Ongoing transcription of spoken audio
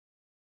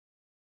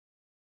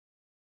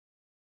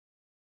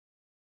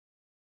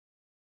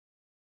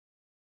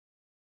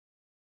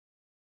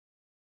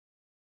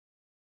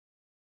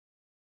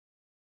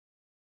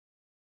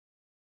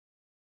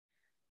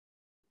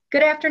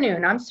Good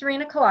afternoon. I'm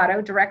Serena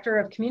Collado, Director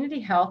of Community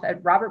Health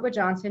at Robert Wood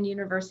Johnson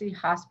University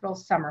Hospital,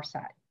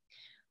 Somerset.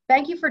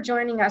 Thank you for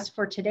joining us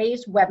for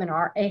today's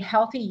webinar, A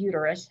Healthy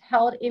Uterus,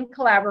 held in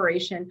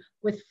collaboration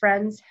with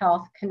Friends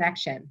Health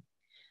Connection.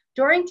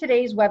 During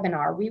today's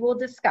webinar, we will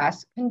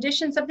discuss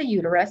conditions of the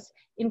uterus,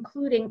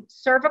 including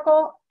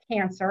cervical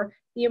cancer,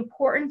 the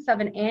importance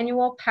of an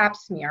annual pap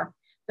smear,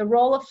 the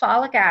role of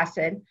folic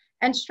acid,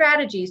 and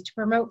strategies to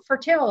promote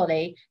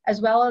fertility,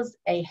 as well as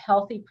a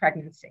healthy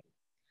pregnancy.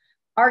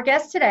 Our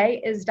guest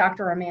today is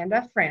Dr.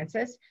 Amanda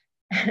Francis,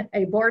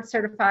 a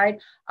board-certified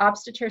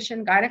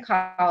obstetrician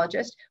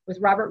gynecologist with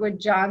Robert Wood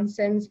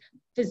Johnson's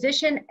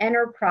Physician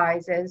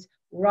Enterprises,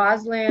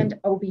 Roseland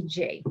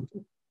OBG.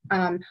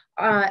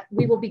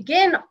 We will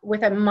begin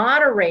with a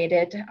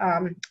moderated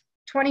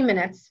 20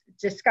 minutes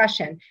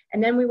discussion,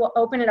 and then we will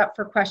open it up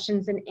for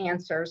questions and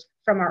answers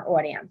from our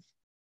audience.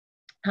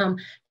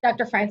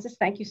 Dr. Francis,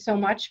 thank you so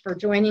much for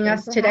joining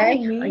us today.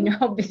 I know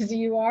how busy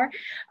you are.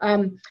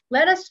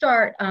 Let us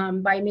start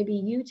by maybe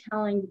you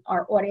telling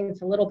our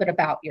audience a little bit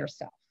about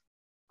yourself.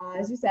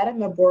 As you said,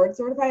 I'm a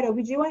board-certified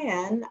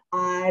OBGYN.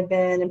 I've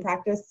been in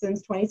practice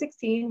since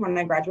 2016 when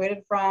I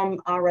graduated from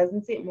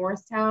residency at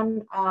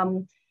Morristown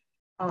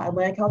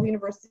Atlantic Health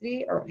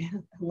University, or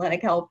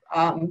Atlantic Health,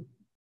 what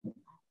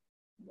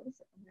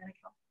is it? Atlantic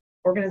Health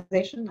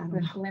Organization? I don't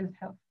know. Atlantic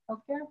Health.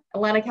 Healthcare?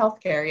 Atlantic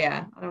Healthcare,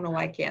 yeah. I don't know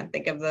why I can't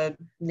think of the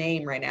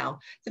name right now.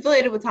 It's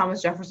affiliated with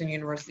Thomas Jefferson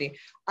University.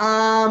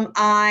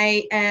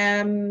 I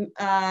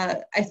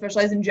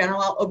specialize in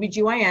general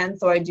OBGYN,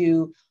 so I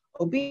do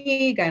OB,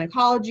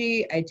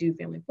 gynecology, I do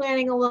family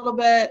planning a little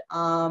bit.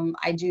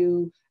 I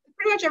do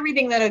pretty much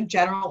everything that a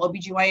general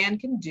OBGYN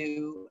can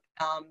do,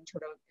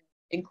 sort of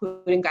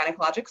including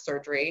gynecologic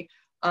surgery.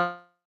 I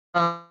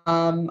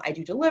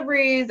do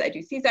deliveries, I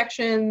do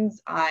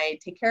C-sections, I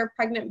take care of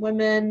pregnant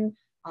women.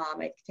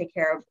 I take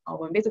care of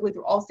women basically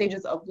through all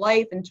stages of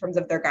life in terms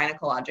of their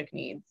gynecologic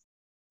needs.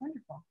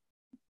 Wonderful.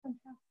 That's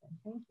fantastic.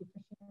 Thank you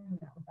for sharing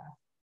that with us.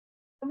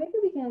 So maybe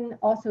we can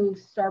also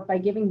start by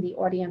giving the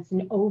audience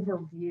an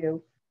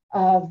overview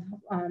of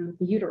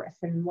the uterus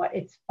and what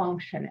its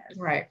function is.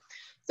 Right.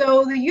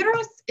 So the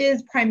uterus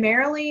is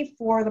primarily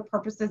for the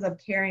purposes of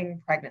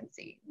carrying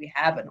pregnancy. We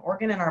have an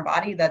organ in our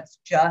body that's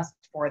just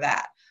for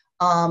that.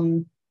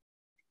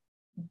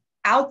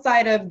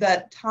 Outside of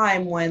that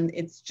time when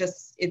it's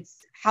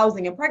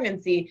housing a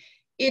pregnancy,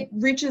 it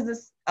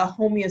reaches a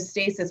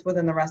homeostasis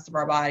within the rest of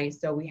our body.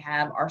 So we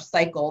have our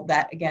cycle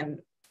that, again,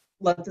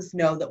 lets us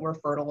know that we're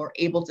fertile or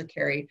able to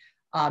carry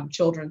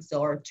children still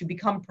or to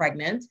become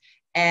pregnant.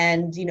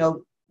 And, you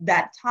know,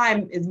 that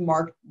time is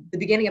marked, the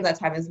beginning of that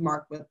time is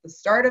marked with the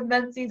start of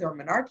menses or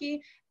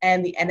menarche,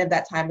 and the end of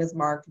that time is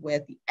marked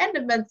with the end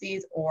of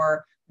menses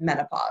or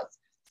menopause.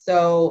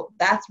 So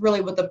that's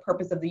really what the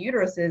purpose of the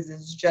uterus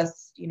is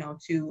just, you know,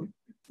 to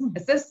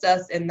assist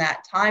us in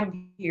that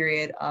time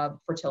period of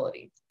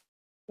fertility.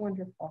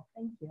 Wonderful,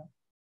 thank you.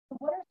 So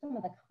what are some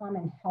of the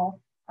common health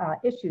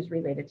issues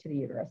related to the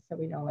uterus? So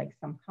we know like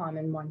some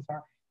common ones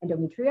are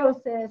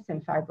endometriosis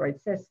and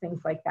fibroid cysts, things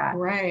like that.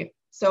 Right.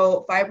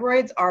 So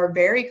fibroids are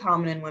very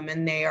common in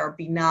women. They are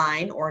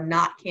benign or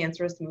not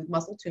cancerous smooth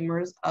muscle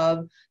tumors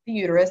of the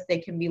uterus. They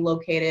can be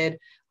located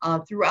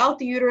throughout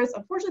the uterus.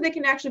 Unfortunately, they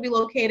can actually be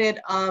located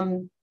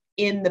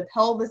in the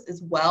pelvis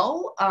as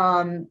well,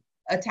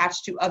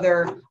 attached to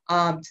other,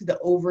 to the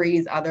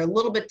ovaries. They're a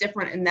little bit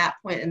different in that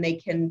point, and they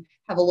can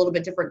have a little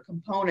bit different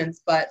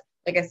components. But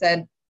like I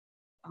said,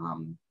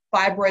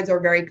 fibroids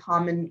are very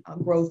common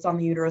growths on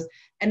the uterus.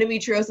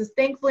 Endometriosis,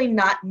 thankfully,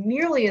 not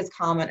nearly as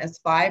common as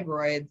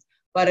fibroids,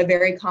 but a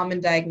very common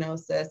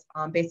diagnosis,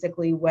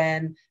 basically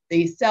when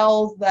the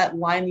cells that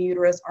line the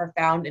uterus are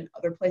found in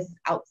other places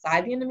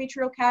outside the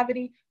endometrial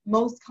cavity,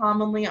 most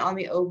commonly on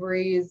the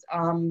ovaries.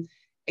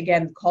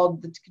 Again,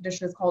 the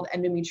condition is called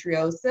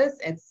endometriosis.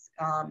 It's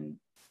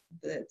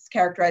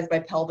characterized by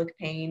pelvic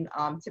pain,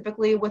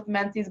 typically with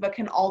menses, but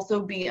can also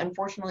be,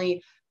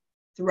 unfortunately,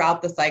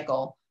 throughout the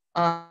cycle.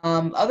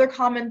 Other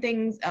common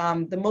things,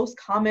 the most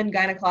common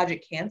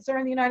gynecologic cancer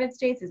in the United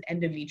States is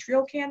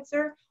endometrial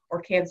cancer or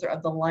cancer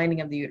of the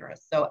lining of the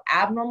uterus. So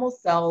abnormal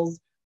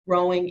cells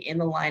growing in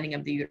the lining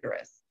of the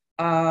uterus.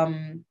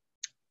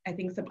 I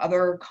think some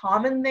other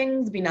common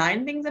things,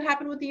 benign things that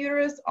happen with the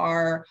uterus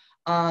are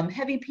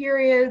heavy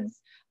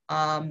periods.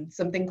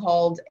 Something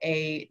called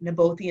a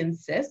Nabothean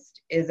cyst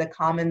is a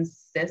common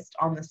cyst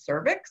on the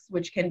cervix,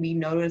 which can be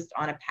noticed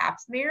on a pap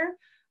smear.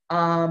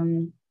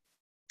 Some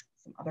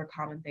other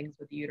common things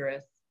with the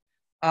uterus.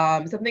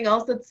 Something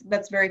else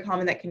that's very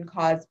common that can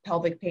cause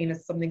pelvic pain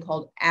is something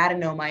called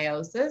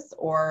adenomyosis,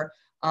 or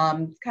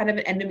kind of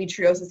an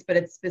endometriosis, but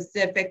it's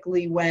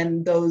specifically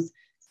when those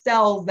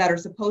cells that are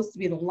supposed to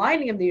be the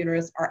lining of the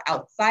uterus are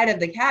outside of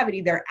the cavity.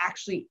 They're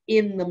actually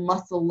in the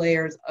muscle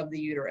layers of the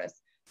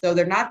uterus. So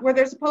they're not where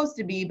they're supposed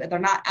to be, but they're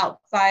not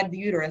outside the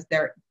uterus.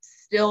 They're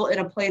still in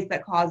a place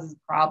that causes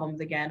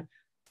problems, again,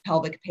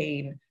 pelvic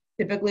pain,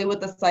 typically with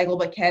the cycle,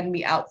 but can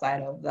be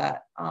outside of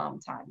that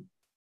time.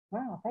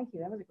 Wow, thank you.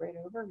 That was a great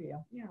overview.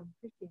 Yeah,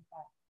 appreciate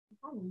that.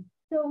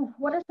 So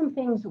what are some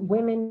things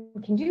women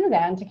can do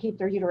then to keep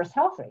their uterus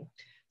healthy?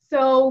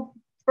 So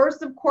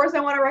first, of course, I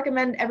want to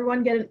recommend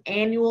everyone get an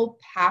annual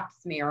pap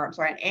smear.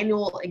 An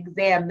annual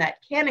exam that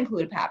can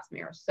include a pap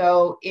smear.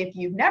 So if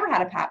you've never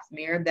had a pap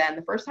smear, then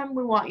the first time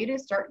we want you to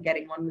start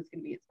getting one is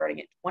going to be starting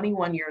at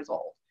 21 years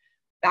old.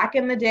 Back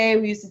in the day,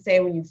 we used to say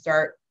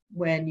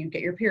when you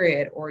get your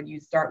period, or you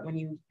start when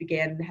you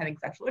begin having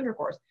sexual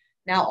intercourse.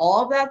 Now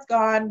all of that's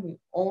gone. We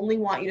only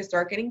want you to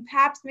start getting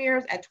pap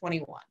smears at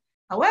 21.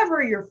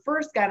 However, your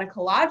first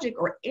gynecologic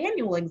or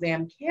annual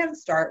exam can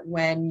start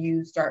when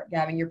you start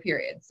having your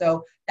period.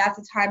 So that's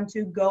a time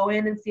to go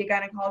in and see a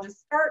gynecologist,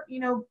 start,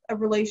 a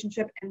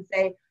relationship and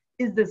say,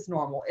 is this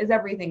normal? Is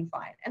everything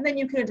fine? And then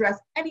you can address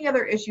any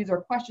other issues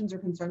or questions or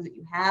concerns that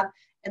you have.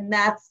 And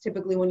that's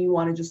typically when you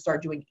want to just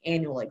start doing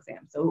annual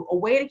exams. So a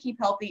way to keep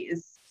healthy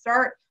is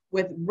start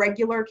with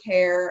regular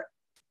care,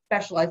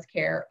 specialized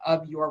care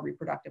of your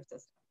reproductive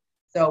system.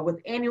 So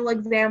with annual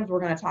exams, we're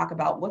going to talk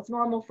about what's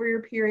normal for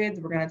your periods.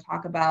 We're going to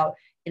talk about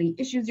any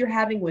issues you're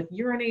having with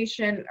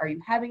urination. Are you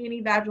having any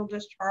vaginal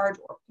discharge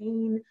or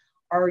pain?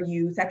 Are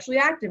you sexually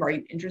active? Are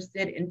you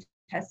interested in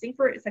testing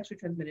for sexually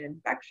transmitted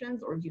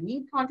infections, or do you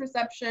need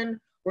contraception?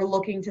 We're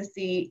looking to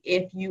see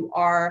if you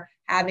are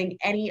having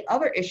any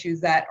other issues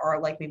that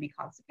are like maybe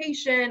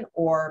constipation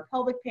or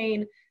pelvic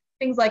pain,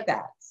 things like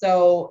that.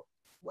 So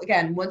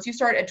again, once you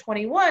start at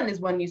 21 is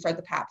when you start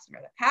the pap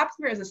smear. The pap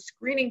smear is a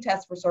screening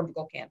test for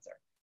cervical cancer.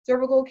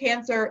 Cervical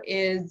cancer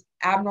is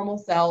abnormal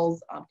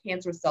cells,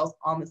 cancerous cells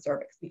on the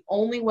cervix. The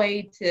only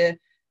way to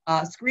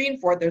screen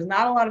for it, there's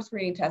not a lot of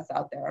screening tests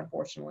out there,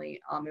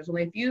 unfortunately. There's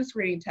only a few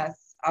screening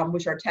tests,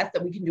 which are tests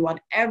that we can do on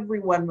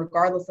everyone,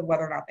 regardless of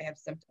whether or not they have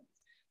symptoms.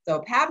 So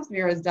a pap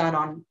smear is done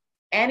on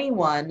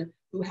anyone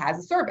who has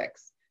a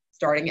cervix,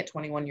 starting at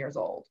 21 years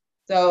old.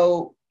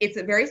 So it's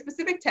a very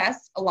specific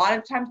test. A lot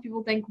of times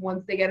people think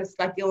once they get a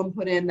speculum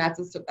put in,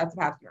 that's a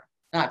pap smear.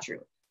 Not true.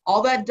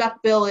 All that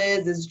duckbill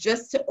is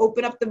just to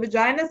open up the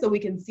vagina so we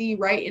can see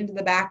right into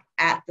the back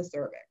at the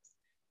cervix.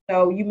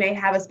 So you may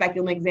have a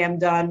speculum exam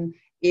done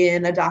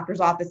in a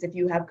doctor's office if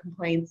you have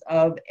complaints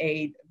of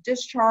a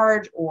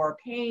discharge or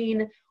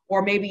pain,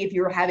 or maybe if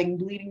you're having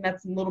bleeding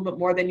that's a little bit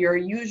more than your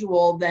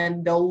usual,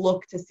 then they'll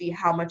look to see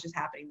how much is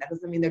happening. That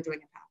doesn't mean they're doing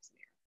a pap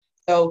smear.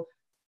 So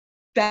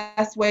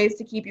best ways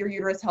to keep your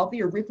uterus healthy,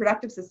 your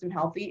reproductive system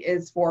healthy,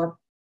 is for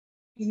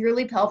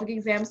yearly pelvic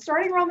exams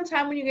starting around the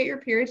time when you get your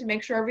period to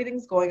make sure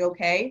everything's going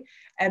okay,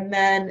 and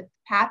then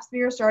pap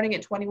smear starting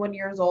at 21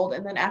 years old.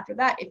 And then after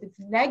that, if it's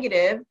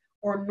negative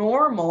or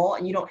normal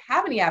and you don't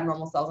have any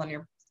abnormal cells on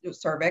your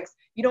cervix,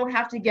 you don't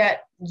have to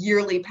get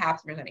yearly pap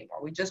smears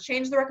anymore. We just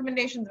changed the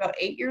recommendations about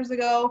 8 years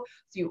ago,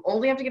 so you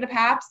only have to get a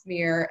pap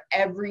smear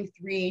every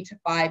 3 to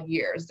 5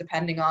 years,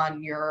 depending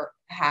on your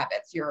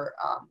habits, your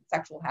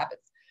sexual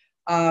habits.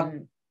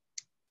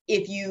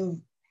 If you've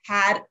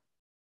had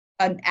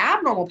an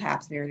abnormal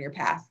pap smear in your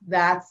past,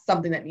 that's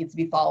something that needs to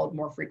be followed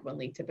more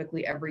frequently,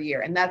 typically every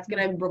year. And that's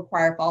going to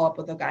require follow-up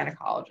with a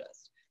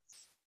gynecologist.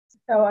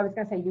 So I was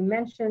going to say, you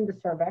mentioned the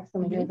cervix,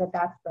 and we know that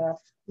that's the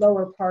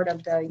lower part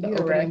of the uterus.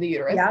 Opening of the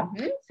uterus. Yeah.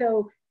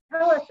 So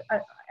tell us,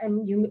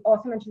 and you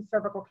also mentioned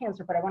cervical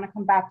cancer, but I want to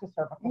come back to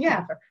cervical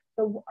cancer.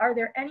 So are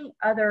there any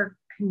other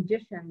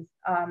conditions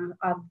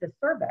of the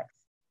cervix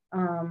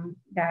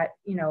that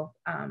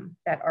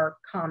are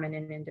common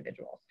in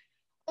individuals?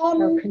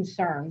 Or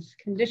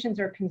conditions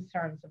or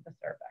concerns of the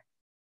cervix?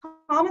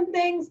 Common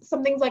things,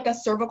 some things like a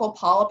cervical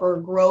polyp or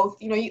growth.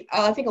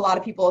 I think a lot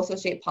of people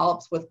associate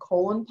polyps with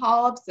colon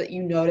polyps that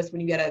you notice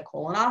when you get a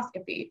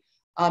colonoscopy.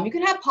 You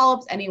can have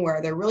polyps anywhere.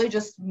 They're really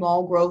just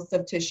small growths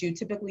of tissue,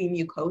 typically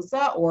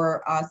mucosa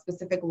or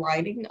specific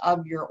lining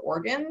of your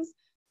organs.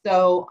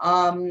 So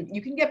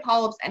you can get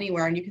polyps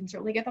anywhere, and you can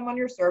certainly get them on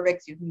your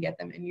cervix. You can get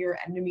them in your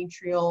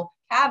endometrial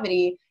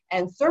cavity.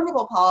 And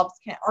cervical polyps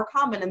are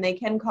common, and they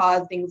can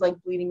cause things like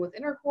bleeding with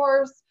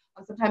intercourse.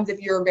 Sometimes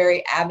if you're a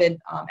very avid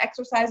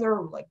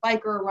exerciser, like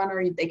biker,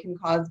 runner, they can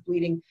cause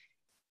bleeding.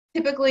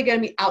 Typically going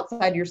to be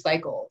outside your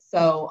cycle.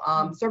 So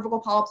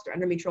cervical polyps or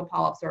endometrial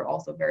polyps are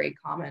also very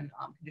common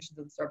conditions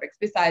of the cervix,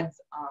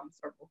 besides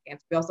cervical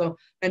cancer. We also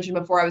mentioned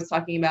before, I was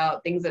talking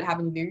about things that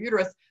happen with your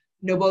uterus.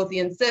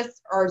 Nobothian cysts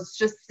are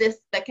just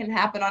cysts that can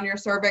happen on your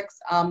cervix.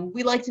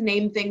 We like to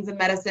name things in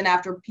medicine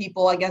after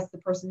people. I guess the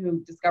person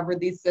who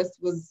discovered these cysts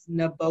was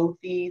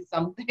Nabothi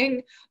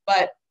something,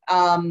 but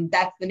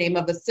that's the name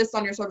of the cyst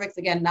on your cervix.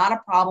 Again, not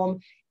a problem.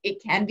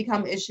 It can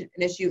become an issue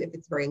if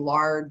it's very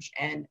large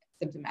and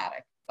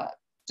symptomatic, but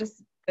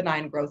just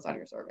benign growths on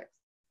your cervix.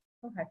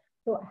 Okay,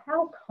 so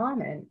how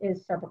common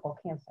is cervical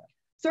cancer?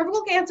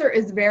 Cervical cancer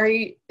is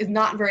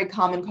not a very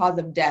common cause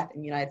of death in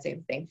the United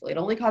States, thankfully. It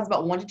only causes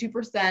about 1 to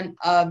 2%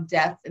 of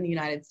deaths in the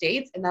United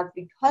States, and that's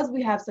because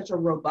we have such a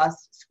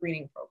robust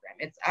screening program.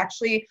 It's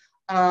actually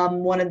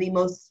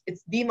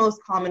it's the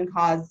most common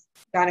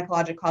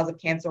gynecologic cause of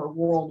cancer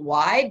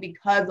worldwide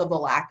because of the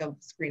lack of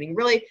screening,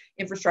 really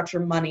infrastructure,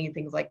 money,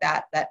 things like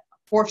that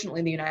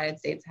fortunately the United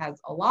States has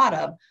a lot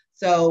of.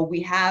 So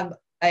we have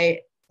an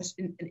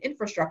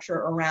infrastructure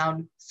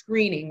around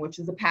screening, which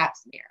is a pap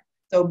smear.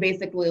 So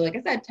basically, like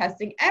I said,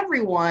 testing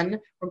everyone,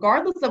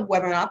 regardless of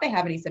whether or not they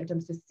have any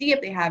symptoms, to see if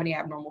they have any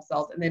abnormal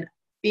cells, and then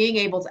being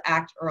able to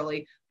act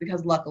early,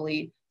 because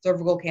luckily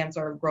cervical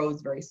cancer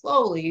grows very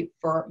slowly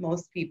for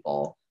most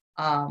people.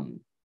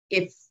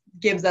 It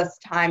gives us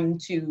time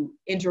to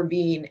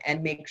intervene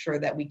and make sure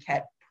that we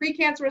catch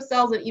precancerous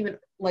cells and even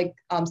like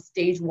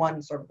stage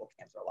 1 cervical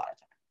cancer a lot of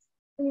times.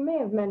 You may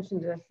have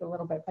mentioned this a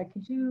little bit, but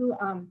could you,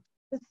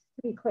 just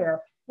to be clear,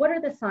 what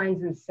are the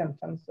signs and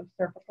symptoms of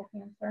cervical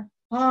cancer?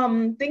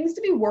 Things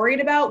to be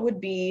worried about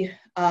would be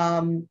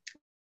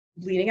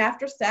bleeding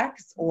after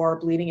sex or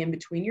bleeding in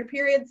between your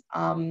periods.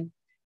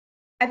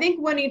 I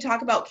think when you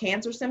talk about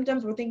cancer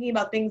symptoms, we're thinking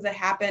about things that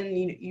happen.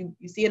 You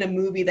see in a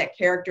movie that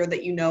character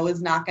that you know is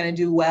not going to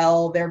do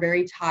well. They're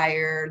very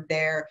tired.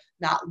 They're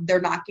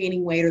not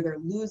gaining weight, or they're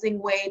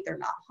losing weight. They're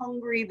not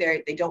hungry.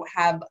 They don't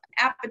have an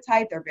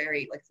appetite. They're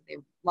very, like I said, they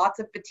have lots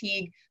of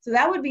fatigue. So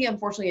that would be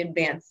unfortunately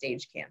advanced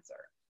stage cancer.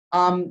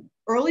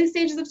 Early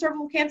stages of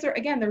cervical cancer,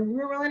 again,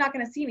 we're really not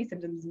going to see any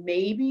symptoms.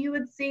 Maybe you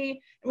would see,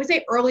 and we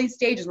say early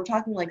stages, we're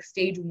talking like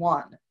stage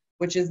 1,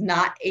 which is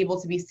not able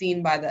to be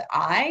seen by the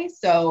eye.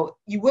 So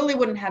you really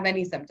wouldn't have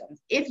any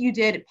symptoms. If you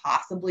did,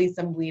 possibly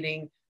some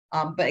bleeding,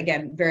 but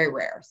again, very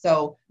rare.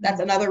 So that's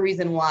another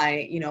reason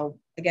why,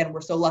 again,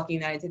 we're so lucky in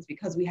the United States,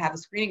 because we have a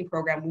screening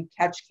program. We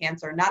catch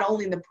cancer not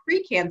only in the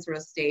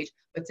precancerous stage,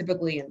 but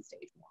typily in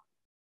stage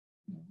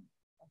 1.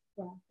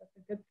 Well, that's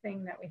a good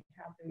thing that we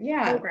have these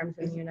programs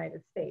in the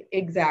United States.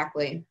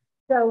 Exactly.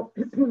 So,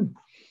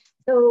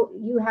 so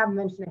you have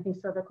mentioned, I think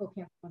cervical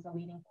cancer was a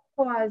leading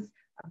cause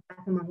of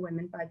death among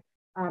women, but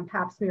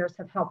Pap smears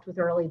have helped with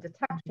early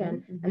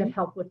detection and have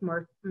helped with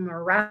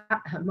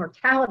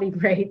mortality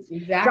rates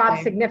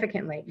drop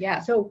significantly. Yeah.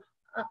 So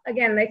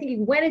again, I think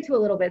you went into a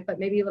little bit, but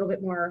maybe a little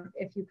bit more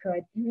if you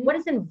could. What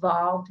is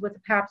involved with the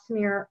Pap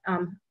smear?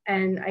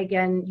 And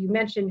again, you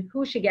mentioned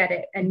who should get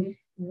it and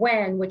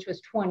when, which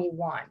was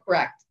 21.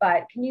 Correct.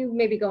 But can you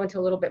maybe go into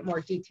a little bit more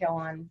detail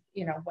on,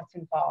 what's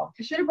involved?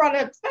 I should have brought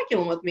up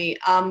speculum with me.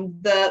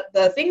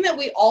 The thing that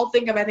we all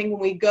think of, I think, when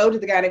we go to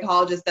the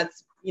gynecologist,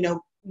 that's,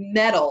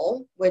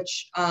 metal,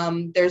 which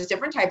there's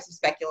different types of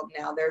speculum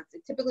now. There's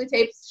typically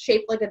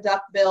shaped like a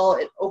duck bill.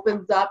 It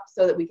opens up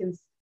so that we can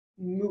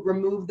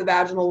remove the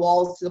vaginal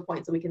walls to the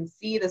point so we can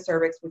see the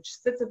cervix, which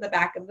sits at the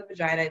back of the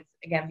vagina. It's,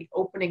 again, the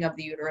opening of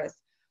the uterus.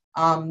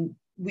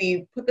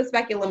 We put the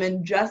speculum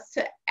in just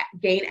to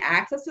gain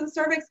access to the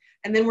cervix,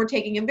 and then we're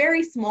taking a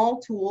very small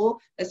tool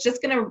that's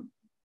just going to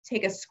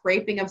take a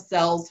scraping of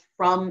cells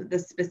from the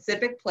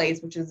specific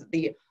place, which is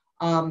the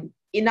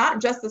in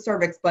not just the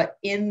cervix, but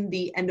in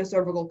the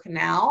endocervical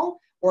canal,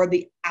 or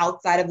the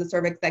outside of the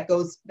cervix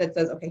that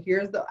says, okay,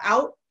 here's the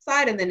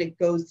outside, and then it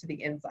goes to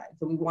the inside.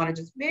 So we want to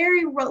just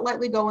very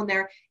lightly go in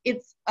there.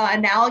 It's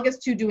analogous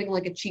to doing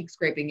like a cheek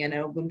scraping.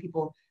 When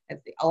people,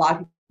 a lot of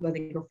people I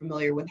think are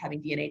familiar with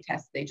having DNA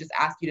tests, they just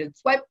ask you to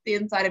swipe the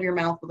inside of your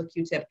mouth with a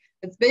Q-tip.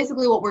 It's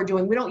basically what we're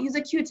doing. We don't use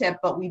a Q-tip,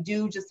 but we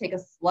do just take a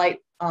slight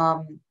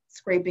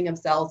scraping of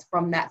cells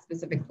from that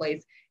specific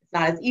place.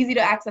 Not as easy to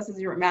access as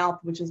your mouth,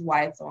 which is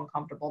why it's so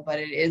uncomfortable, but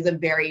it is a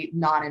very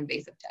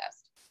non-invasive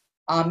test.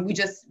 We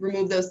just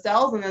remove those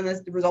cells, and then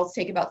the results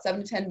take about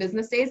 7 to 10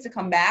 business days to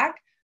come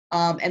back.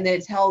 And then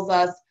it tells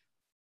us,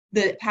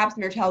 the Pap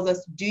smear tells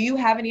us, do you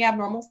have any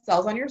abnormal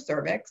cells on your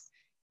cervix?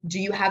 Do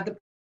you have the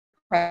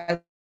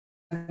presence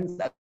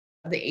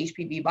of the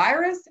HPV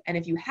virus? And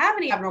if you have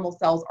any abnormal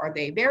cells, are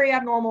they very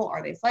abnormal?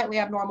 Are they slightly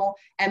abnormal?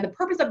 And the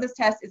purpose of this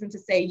test isn't to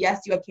say,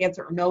 yes, you have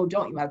cancer, or no,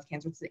 don't you have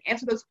cancer. It's to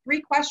answer those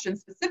 3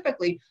 questions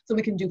specifically so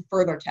we can do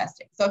further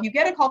testing. So if you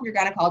get a call from your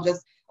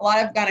gynecologist, a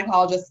lot of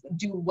gynecologists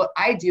do what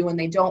I do, and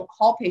they don't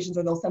call patients,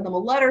 or they'll send them a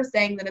letter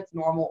saying that it's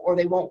normal, or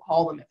they won't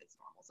call them if it's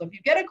normal. So if you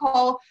get a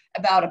call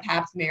about a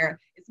Pap smear,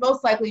 it's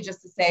most likely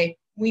just to say,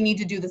 we need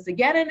to do this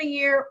again in a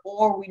year,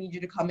 or we need you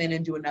to come in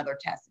and do another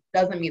test. It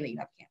doesn't mean that you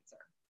have cancer.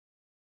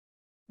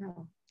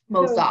 No.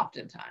 Most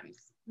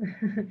oftentimes.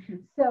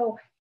 So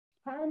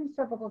can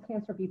cervical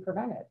cancer be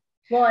prevented?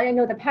 Well, I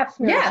know the Pap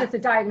smear is just a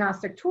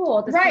diagnostic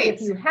tool to see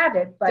if you have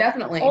it, but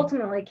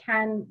ultimately,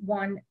 can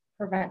one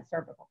prevent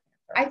cervical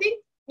cancer? I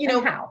think,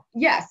 how?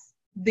 Yes.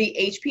 The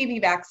HPV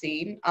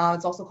vaccine,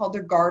 it's also called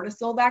the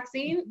Gardasil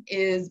vaccine,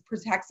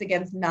 protects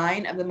against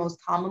 9 of the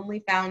most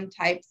commonly found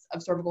types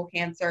of cervical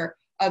cancer,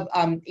 of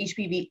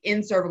HPV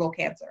in cervical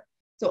cancer.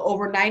 So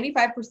over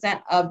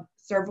 95% of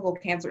cervical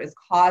cancer is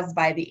caused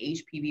by the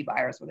HPV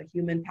virus, or the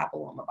human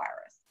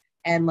papillomavirus.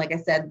 And like I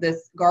said,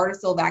 this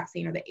Gardasil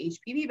vaccine, or the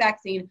HPV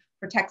vaccine,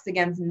 protects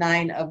against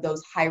 9 of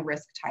those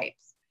high-risk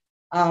types.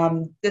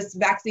 This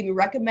vaccine we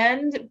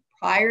recommend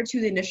prior to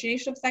the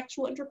initiation of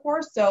sexual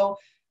intercourse. So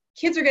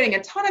kids are getting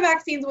a ton of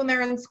vaccines when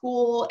they're in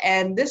school,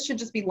 and this should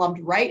just be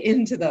lumped right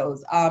into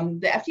those.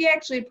 The FDA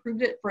actually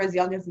approved it for as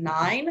young as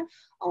 9.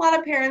 A lot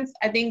of parents,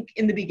 I think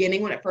in the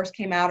beginning when it first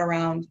came out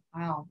around,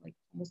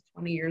 almost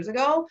 20 years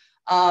ago,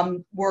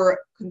 were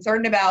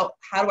concerned about,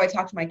 how do I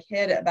talk to my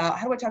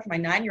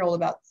 9-year-old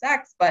about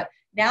sex? But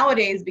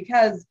nowadays,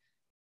 because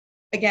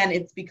again,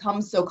 it's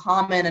become so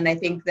common, and I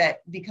think that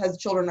because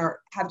children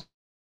have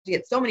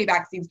get so many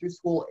vaccines through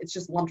school, it's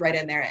just lumped right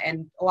in there.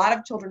 And a lot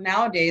of children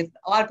nowadays,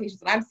 a lot of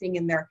patients that I'm seeing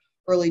in their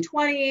early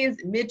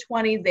 20s, mid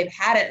 20s, they've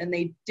had it and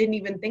they didn't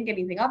even think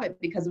anything of it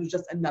because it was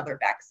just another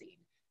vaccine.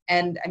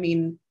 And I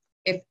mean,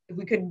 if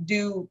we could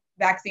do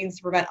vaccines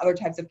to prevent other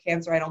types of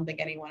cancer, I don't think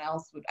anyone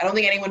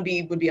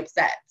would be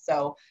upset.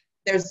 So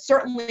there's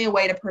certainly a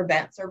way to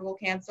prevent cervical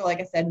cancer. Like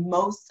I said,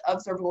 most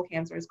of cervical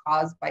cancer is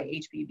caused by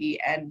HPV,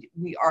 and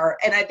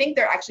I think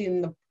they're actually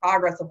in the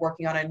progress of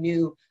working on a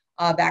new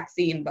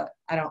vaccine, but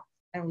I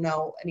don't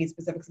know any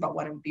specifics about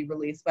when it would be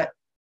released. But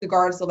the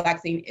Gardasil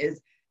vaccine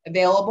is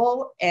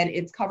available and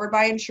it's covered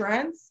by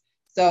insurance.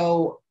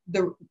 So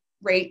the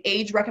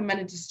age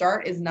recommended to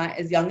start is not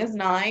as young as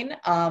 9,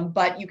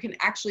 but you can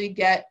actually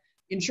get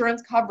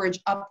insurance coverage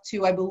up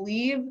to,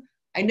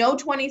 I know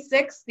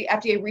 26. The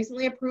FDA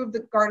recently approved the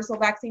Gardasil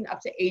vaccine up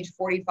to age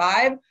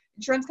 45.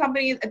 Insurance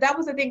companies, that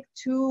was I think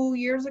 2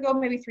 years ago,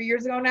 maybe 3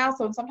 years ago now.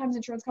 So sometimes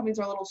insurance companies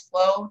are a little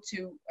slow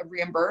to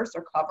reimburse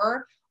or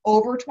cover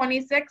over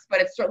 26,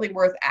 but it's certainly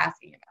worth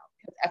asking about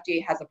because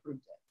FDA has approved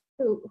it.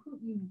 So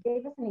you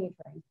gave us an age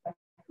range, but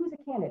who's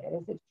a candidate?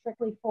 Is it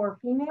strictly for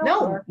females?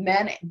 No,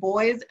 men,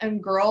 boys,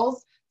 and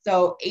girls.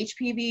 So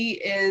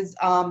HPV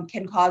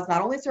can cause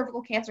not only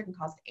cervical cancer, can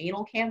cause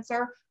anal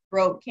cancer,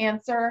 throat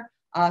cancer.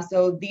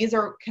 So these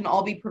can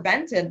all be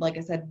prevented, like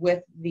I said,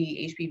 with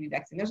the HPV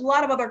vaccine. There's a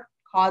lot of other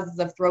causes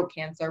of throat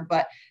cancer,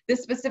 but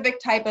this specific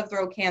type of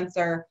throat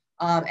cancer,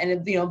 and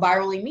it's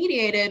virally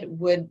mediated,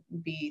 would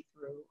be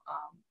through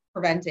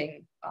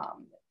preventing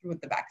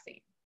with the vaccine.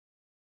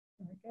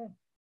 Very good.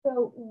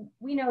 So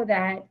we know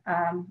that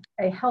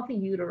a healthy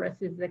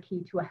uterus is the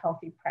key to a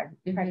healthy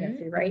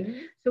pregnancy, right? Mm-hmm.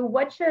 So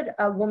what should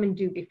a woman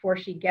do before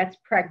she gets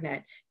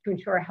pregnant to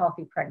ensure a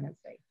healthy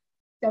pregnancy?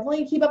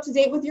 Definitely keep up to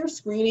date with your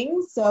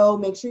screenings. So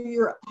make sure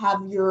you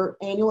have your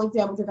annual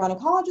exam with your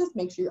gynecologist.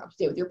 Make sure you're up to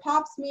date with your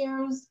pap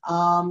smears.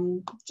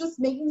 Just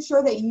making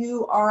sure that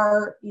you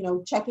are,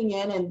 checking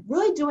in and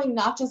really doing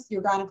not just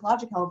your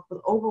gynecologic health, but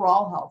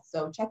overall health.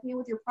 So checking in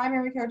with your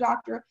primary care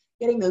doctor,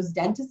 getting those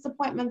dentist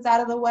appointments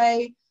out of the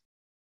way.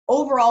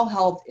 Overall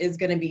health is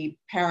going to be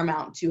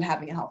paramount to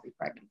having a healthy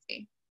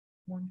pregnancy.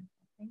 Wonderful.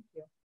 Thank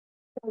you.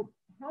 So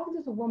how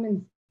does a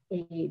woman's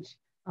age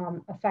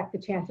affect the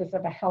chances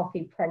of a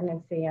healthy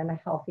pregnancy and a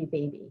healthy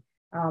baby?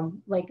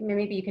 Like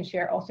maybe you can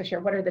share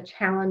what are the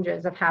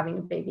challenges of having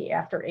a baby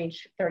after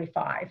age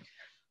 35?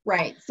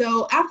 Right.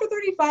 So after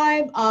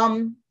 35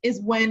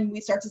 is when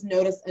we start to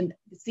notice and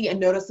see a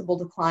noticeable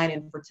decline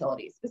in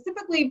fertility,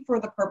 specifically for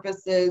the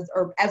purposes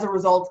or as a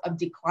result of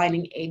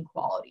declining egg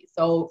quality.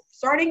 So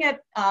starting at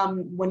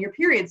when your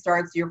period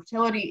starts, your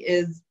fertility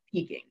is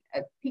peaking.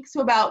 It peaks to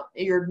about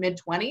your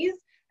mid-20s,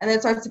 and then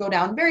it starts to go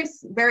down very,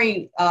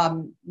 very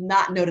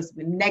not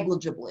noticeably,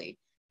 negligibly.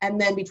 And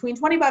then between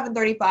 25 and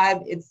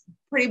 35, it's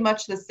pretty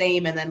much the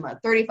same. And then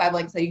at 35,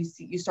 like I said,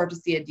 you start to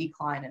see a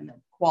decline in the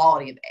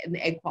quality in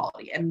the egg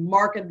quality, and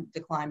marked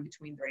decline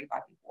between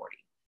 35 and 40,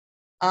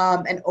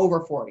 and over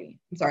 40.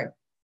 I'm sorry,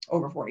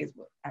 over 40 is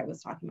what I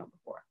was talking about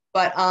before.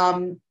 But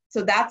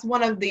so that's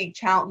one of the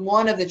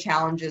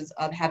challenges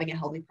of having a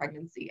healthy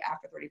pregnancy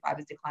after 35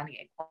 is declining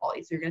egg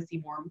quality. So you're going to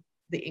see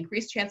the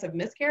increased chance of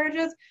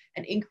miscarriages,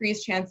 and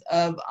increased chance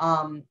of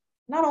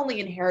not only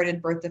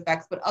inherited birth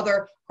defects, but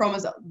other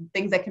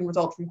things that can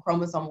result from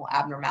chromosomal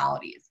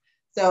abnormalities.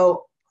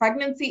 So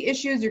pregnancy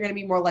issues, you're going to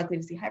be more likely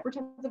to see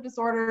hypertensive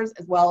disorders,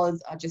 as well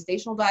as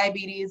gestational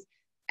diabetes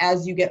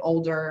as you get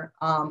older,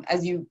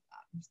 as you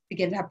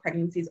begin to have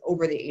pregnancies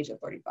over the age of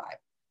 35.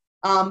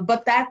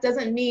 But that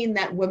doesn't mean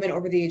that women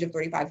over the age of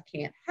 35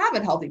 can't have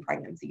a healthy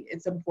pregnancy.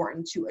 It's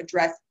important to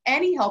address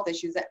any health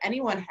issues that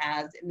anyone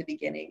has in the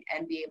beginning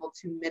and be able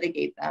to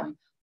mitigate them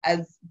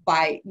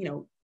by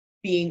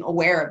being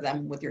aware of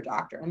them with your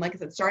doctor. And like I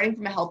said, starting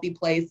from a healthy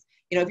place,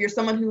 if you're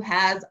someone who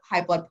has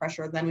high blood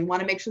pressure, then we want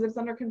to make sure that it's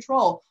under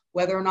control.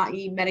 Whether or not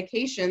you need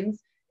medications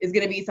is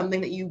going to be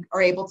something that you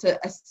are able to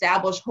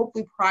establish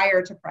hopefully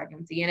prior to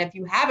pregnancy. And if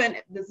you haven't,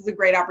 this is a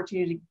great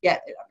opportunity to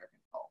get it under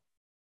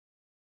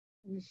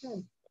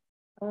control.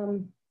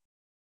 Okay.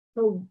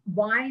 So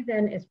why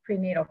then is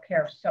prenatal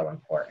care so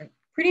important?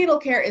 Prenatal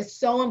care is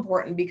so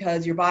important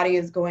because your body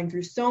is going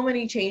through so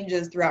many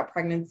changes throughout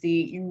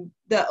pregnancy.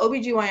 The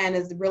OBGYN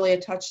is really a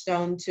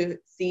touchstone to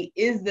see,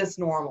 is this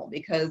normal?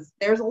 Because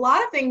there's a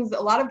lot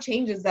of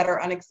changes that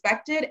are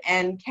unexpected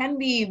and can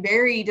be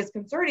very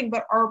disconcerting,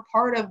 but are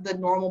part of the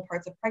normal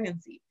parts of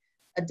pregnancy.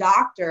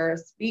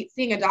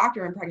 Seeing a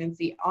doctor in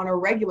pregnancy on a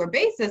regular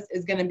basis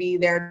is going to be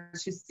there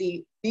to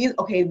see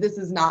this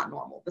is not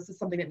normal. This is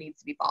something that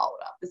needs to be followed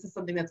up. This is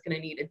something that's going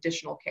to need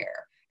additional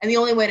care. And the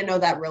only way to know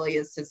that really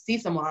is to see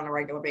someone on a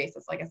regular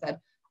basis. Like I said,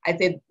 I'd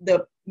say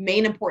the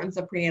main importance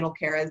of prenatal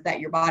care is that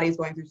your body is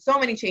going through so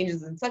many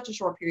changes in such a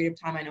short period of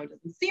time. I know it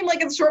doesn't seem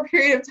like it's a short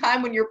period of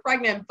time when you're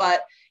pregnant,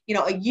 but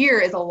a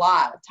year is a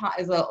lot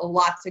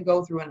to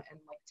go through in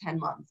like 10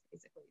 months,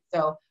 basically.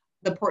 So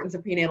the importance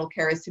of prenatal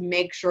care is to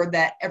make sure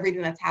that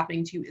everything that's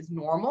happening to you is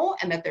normal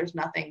and that there's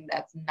nothing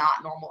that's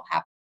not normal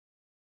happening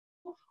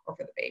or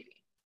for the baby.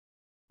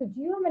 So do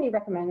you have any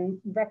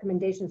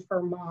recommendations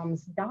for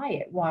mom's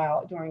diet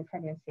during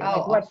pregnancy?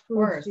 Oh, like what foods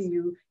course. can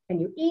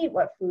you eat?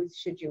 What foods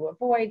should you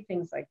avoid?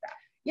 Things like that.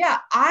 Yeah,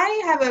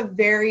 I have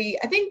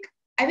I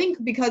think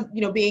because,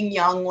 being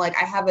young, like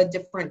I have a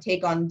different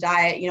take on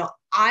diet.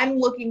 I'm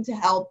looking to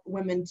help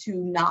women to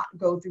not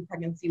go through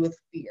pregnancy with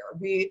fear.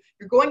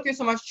 You're going through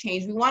so much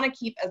change. We want to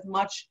keep as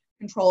much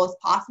control as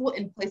possible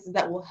in places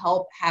that will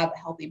help have a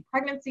healthy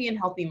pregnancy and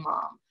healthy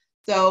mom.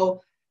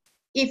 So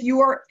if you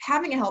are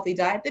having a healthy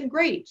diet, then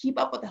great, keep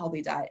up with the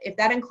healthy diet. If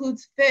that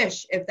includes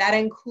fish, if that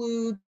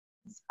includes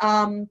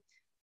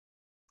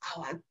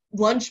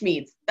lunch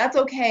meats, that's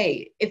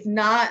okay.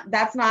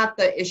 That's not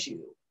the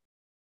issue.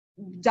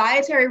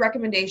 Dietary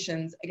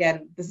recommendations,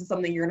 again, this is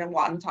something you're going to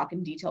want to talk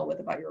in detail with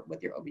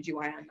your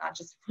OBGYN, not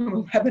just from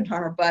a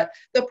webinar, but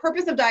the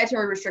purpose of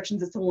dietary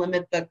restrictions is to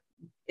limit the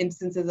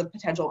instances of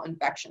potential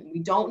infection. We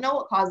don't know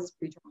what causes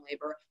preterm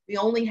labor. We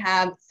only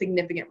have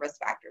significant risk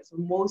factors, the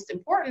most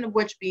important of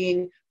which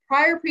being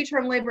prior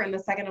preterm labor and the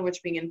second of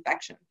which being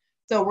infection.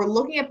 So we're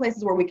looking at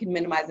places where we can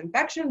minimize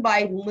infection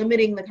by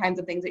limiting the kinds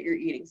of things that you're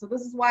eating. So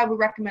this is why we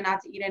recommend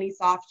not to eat any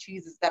soft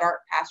cheeses that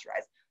aren't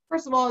pasteurized.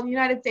 First of all, in the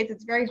United States,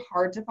 it's very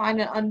hard to find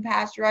an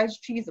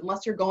unpasteurized cheese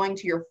unless you're going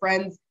to your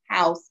friend's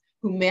house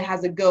who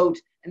has a goat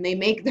and they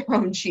make their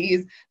own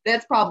cheese.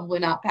 That's probably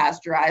not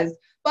pasteurized.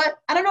 But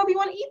I don't know if you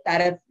want to eat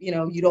that if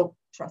you don't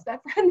trust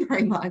that friend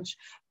very much.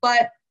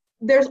 But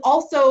there's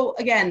also,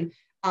 again,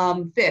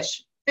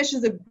 fish. Fish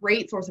is a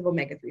great source of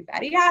omega-3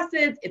 fatty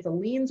acids. It's a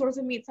lean source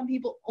of meat. Some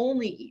people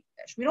only eat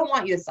fish. We don't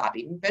want you to stop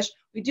eating fish.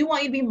 We do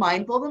want you to be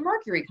mindful of the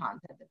mercury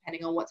content,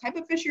 depending on what type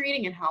of fish you're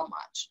eating and how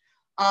much.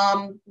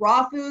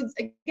 Raw foods,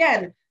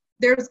 again,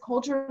 there's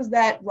cultures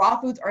that raw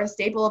foods are a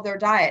staple of their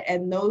diet,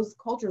 and those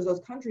cultures,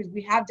 those countries,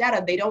 we have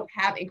data, they don't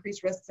have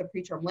increased risks of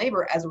preterm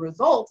labor as a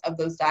result of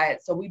those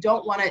diets. So we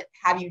don't want to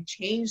have you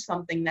change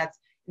something that's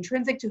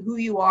intrinsic to who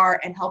you are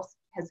and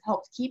has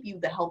helped keep you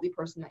the healthy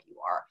person that you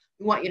are.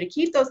 We want you to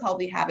keep those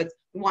healthy habits.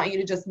 We want you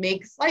to just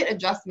make slight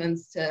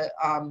adjustments to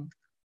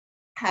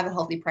have a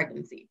healthy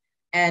pregnancy.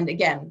 And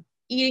again,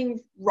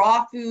 eating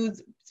raw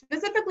foods,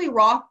 specifically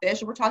raw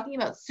fish. We're talking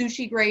about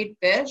sushi grade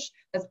fish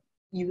that's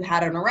you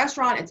had in a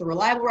restaurant. It's a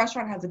reliable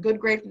restaurant, has a good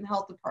grade from the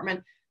health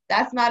department.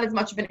 That's not as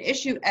much of an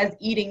issue as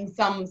eating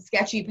some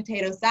sketchy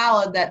potato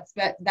salad that's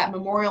that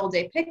Memorial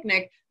Day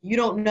picnic. You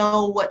don't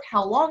know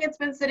how long it's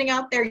been sitting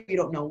out there. You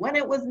don't know when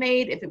it was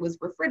made, if it was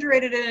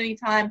refrigerated at any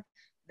time.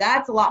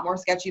 That's a lot more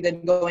sketchy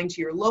than going to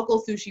your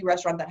local sushi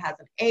restaurant that has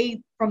an A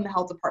from the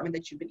health department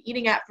that you've been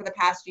eating at for the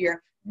past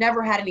year,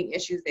 never had any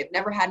issues. They've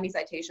never had any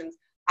citations.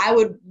 I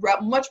would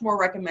much more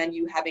recommend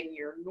you having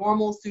your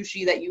normal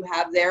sushi that you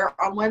have there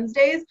on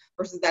Wednesdays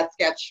versus that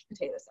sketch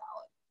potato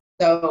salad.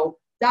 So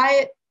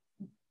diet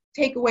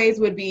takeaways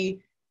would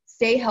be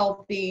stay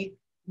healthy,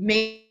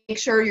 make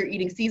sure you're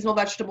eating seasonal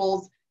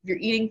vegetables. If you're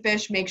eating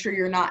fish, make sure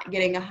you're not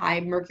getting a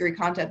high mercury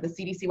content. The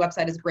CDC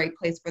website is a great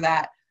place for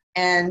that.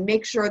 And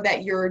make sure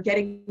that you're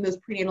getting those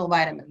prenatal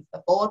vitamins,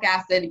 the folic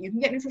acid. You can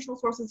get nutritional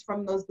sources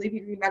from those leafy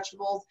green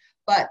vegetables,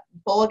 but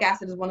folic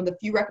acid is one of the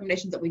few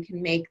recommendations that we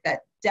can make that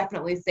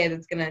definitely say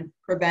that's going to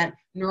prevent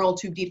neural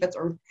tube defects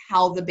or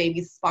how the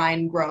baby's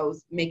spine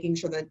grows, making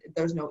sure that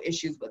there's no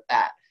issues with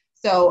that.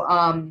 So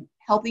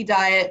healthy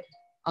diet,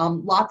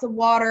 lots of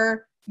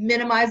water,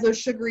 minimize those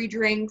sugary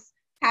drinks.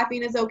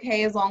 Caffeine is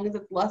okay as long as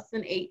it's less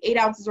than 8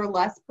 ounces or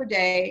less per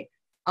day.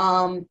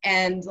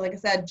 And like I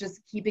said,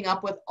 just keeping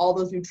up with all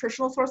those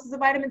nutritional sources of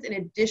vitamins in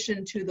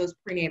addition to those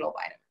prenatal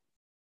vitamins.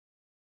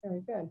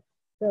 Very good.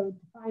 So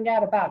to find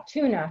out about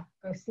tuna,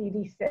 go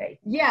CDC.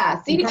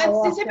 Yeah,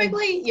 CDC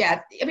typically,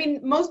 yeah. I mean,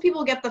 most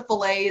people get the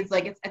fillets.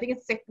 Like I think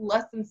it's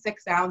less than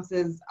 6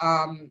 ounces.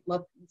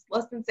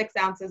 Less than 6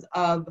 ounces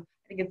of,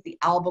 I think it's the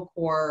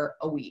albacore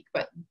a week.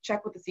 But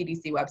check with the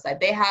CDC website.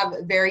 They have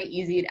a very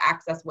easy to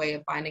access way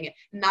of finding it.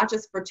 Not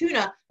just for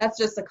tuna. That's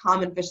just a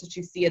common fish that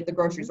you see at the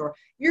grocery store.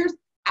 You're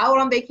out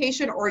on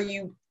vacation or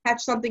you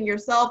catch something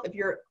yourself if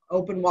you're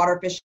open water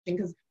fishing,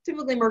 because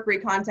typically mercury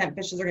content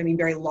fishes are going to be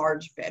very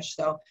large fish.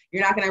 So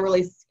you're not going to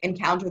really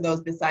encounter those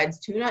besides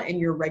tuna in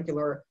your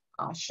regular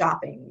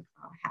shopping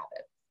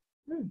habits.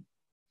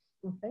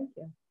 Well, thank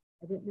you.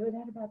 I didn't know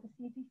that about the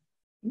CDC.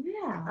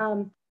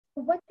 Yeah.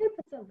 What types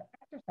of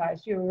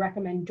exercise do you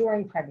recommend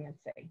during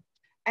pregnancy?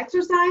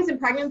 Exercise in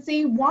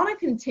pregnancy, want to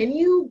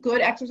continue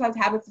good exercise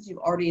habits that you've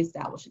already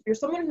established. If you're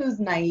someone who's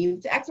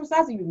naive to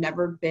exercise, and you've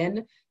never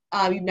been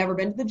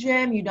to the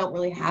gym, you don't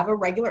really have a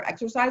regular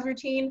exercise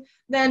routine,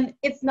 then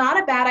it's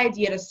not a bad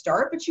idea to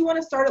start, but you want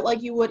to start it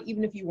like you would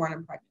even if you weren't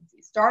in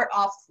pregnancy. Start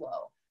off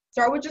slow.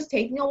 Start with just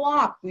taking a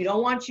walk. We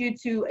don't want you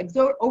to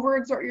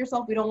overexert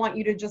yourself. We don't want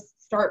you to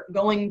just start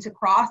going to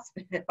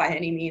CrossFit by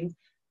any means.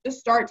 Just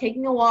start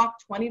taking a walk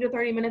 20 to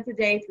 30 minutes a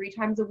day, 3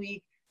 times a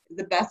week is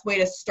the best way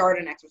to start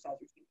an exercise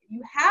routine. If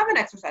you have an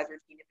exercise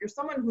routine, if you're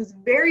someone who's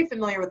very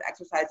familiar with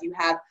exercise, you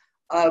have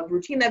a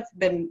routine that's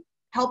been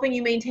helping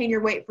you maintain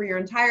your weight for your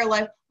entire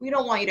life, we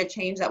don't want you to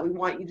change that. We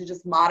want you to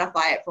just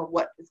modify it for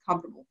what is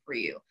comfortable for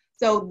you.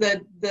 So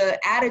the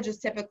adage is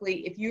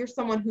typically, if you're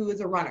someone who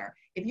is a runner,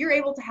 If you're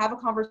able to have a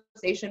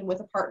conversation with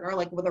a partner,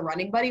 like with a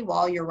running buddy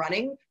while you're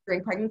running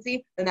during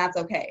pregnancy, then that's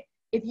okay.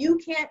 If you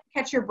can't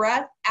catch your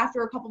breath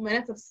after a couple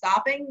minutes of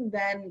stopping,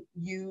 then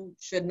you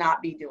should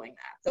not be doing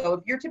that. So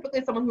if you're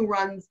typically someone who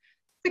runs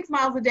 6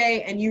 miles a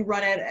day and you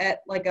run it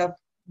at like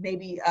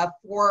maybe a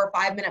 4 or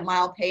 5 minute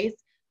mile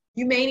pace,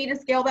 you may need to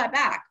scale that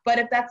back. But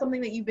if that's something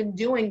that you've been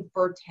doing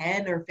for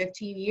 10 or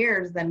 15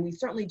 years, then we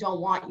certainly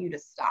don't want you to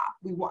stop.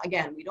 We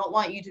don't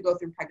want you to go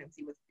through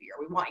pregnancy with fear.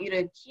 We want you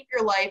to keep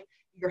your life,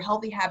 your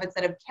healthy habits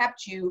that have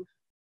kept you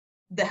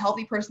the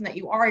healthy person that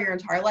you are your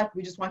entire life.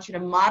 We just want you to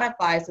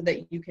modify so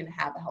that you can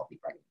have a healthy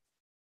pregnancy.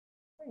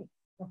 Great.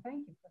 Well,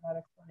 thank you for that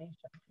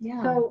explanation.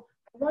 Yeah. So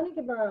I want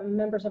to give our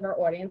members of our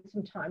audience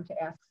some time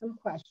to ask some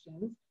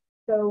questions.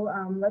 So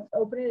let's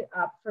open it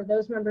up. For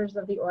those members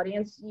of the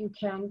audience, you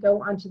can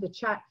go onto the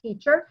chat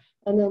feature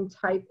and then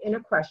type in a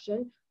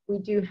question. We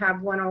do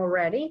have one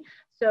already.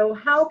 So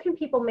how can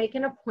people make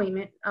an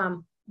appointment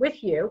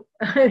with you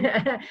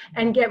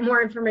and get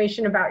more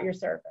information about your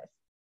service?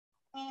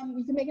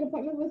 You can make an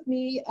appointment with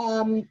me.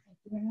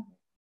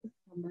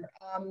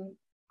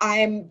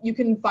 You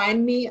can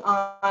find me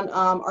on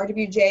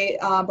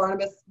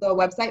RWJBarnabas, the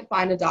website,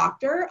 Find a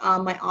Doctor.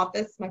 My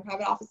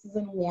private office is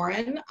in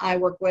Warren. I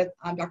work with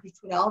Dr.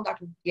 Twiddell and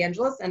Dr.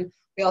 DeAngelis, and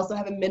we also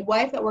have a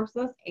midwife that works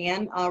with us,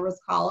 Ann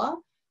Rizkala.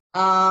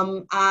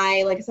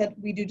 Like I said,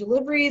 we do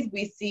deliveries.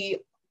 We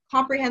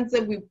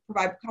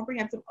provide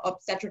comprehensive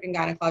obstetric and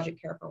gynecologic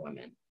care for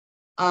women.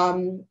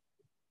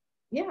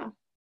 Yeah.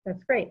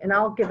 That's great. And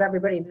I'll give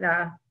everybody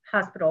the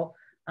hospital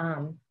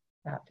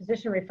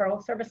physician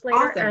referral service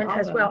later, Awesome.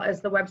 as well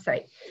as the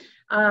website.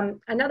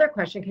 Another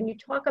question, can you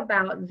talk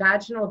about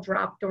vaginal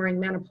drop during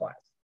menopause?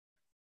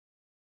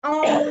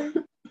 I'm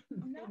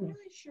not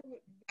really sure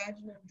what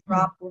vaginal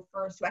drop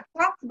refers to. I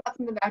talked about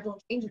some of the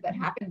vaginal changes that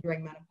happen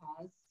during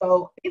menopause.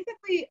 So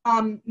basically,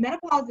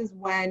 menopause is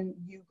when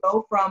you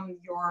go from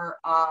your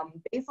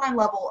baseline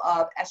level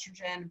of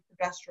estrogen,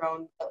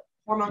 progesterone,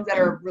 hormones that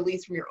are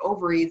released from your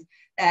ovaries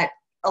that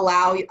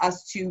allow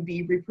us to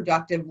be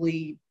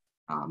reproductively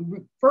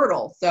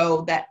fertile,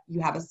 so that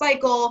you have a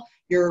cycle,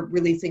 you're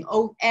releasing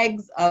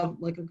eggs of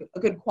like a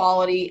good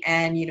quality,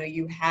 and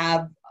you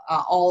have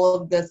all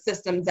of the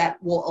systems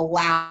that will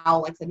allow,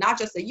 like I said, not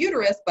just a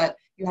uterus, but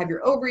you have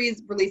your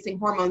ovaries releasing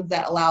hormones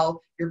that allow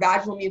your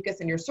vaginal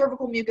mucus and your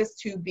cervical mucus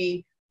to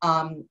be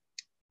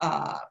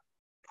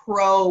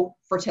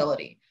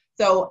pro-fertility.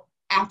 So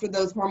after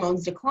those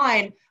hormones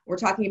decline, we're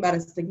talking about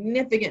a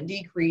significant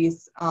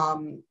decrease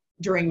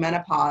during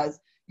menopause.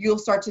 You'll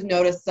start to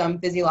notice some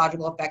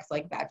physiological effects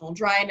like vaginal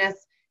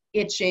dryness,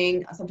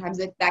 itching. Sometimes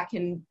that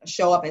can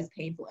show up as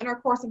painful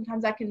intercourse.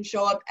 Sometimes that can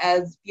show up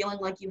as feeling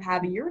like you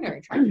have a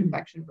urinary tract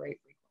infection very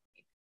frequently.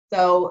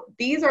 So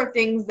these are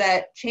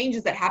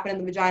changes that happen in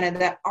the vagina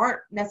that aren't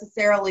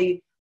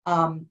necessarily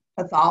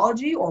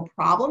pathology or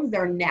problems.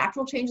 They're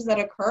natural changes that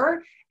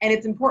occur. And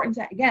it's important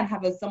to, again,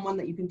 have someone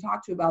that you can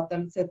talk to about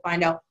them to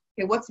find out,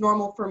 okay, what's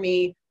normal for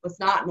me, what's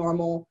not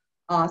normal,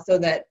 so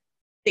that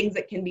things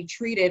that can be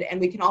treated, and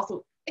we can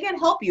also, again,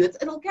 help you. It's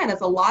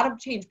a lot of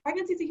change.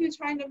 Pregnancy is a huge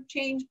time of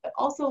change, but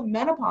also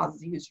menopause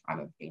is a huge time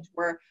of change,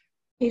 where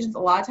patients a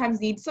lot of times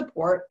need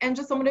support and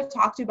just someone to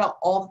talk to about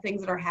all the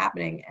things that are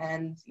happening.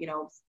 And,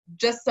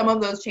 just some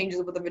of those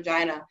changes with the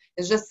vagina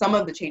is just some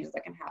of the changes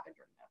that can happen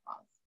during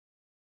menopause.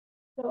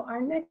 So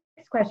our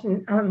next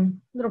question,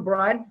 a little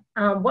broad.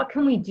 What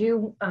can we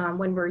do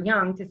when we're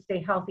young to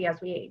stay healthy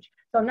as we age?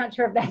 So I'm not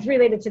sure if that's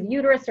related to the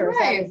uterus or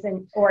Right. if that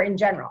is or in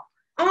general.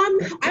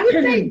 I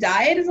would say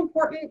diet is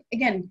important.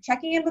 Again,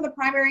 checking in with the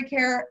primary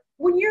care.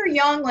 When you're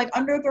young, like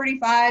under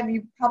 35,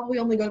 you probably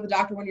only go to the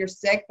doctor when you're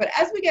sick. But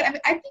as we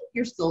get, I think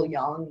you're still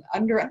young.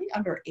 Under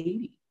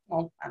 80.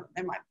 Well,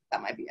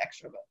 that might be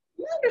extra, but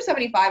under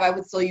 75, I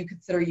would still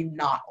consider you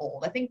not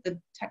old. I think the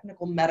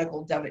technical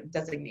medical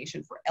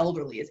designation for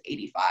elderly is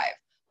 85.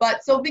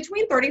 But so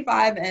between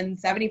 35 and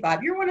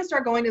 75, you're going to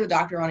start going to the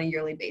doctor on a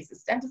yearly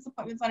basis, dentist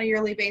appointments on a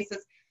yearly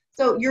basis.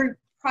 So your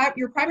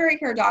primary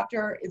care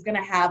doctor is going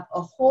to have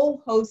a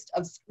whole host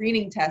of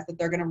screening tests that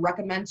they're going to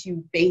recommend to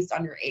you based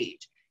on your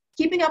age.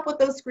 Keeping up with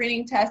those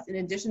screening tests in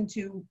addition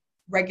to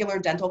regular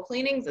dental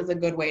cleanings is a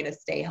good way to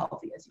stay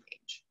healthy as you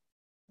age.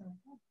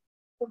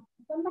 So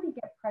can somebody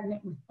get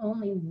pregnant with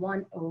only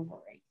one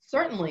ovary?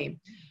 Certainly.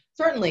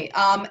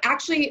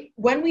 Actually,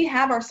 when we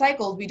have our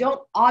cycles, we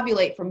don't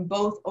ovulate from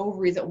both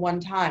ovaries at one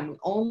time. We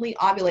only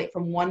ovulate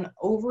from one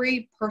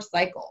ovary per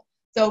cycle.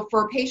 So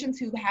for patients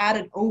who had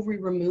an ovary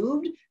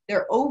removed,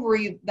 their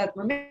ovary that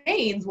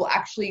remains will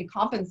actually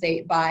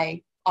compensate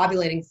by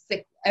ovulating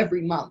 6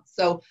 every month.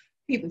 So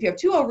if you have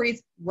 2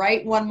 ovaries,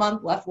 right 1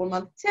 month, left 1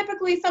 month,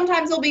 typically,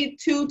 sometimes there'll be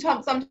 2,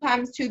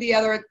 sometimes 2 the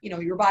other.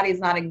 Your body is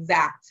not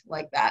exact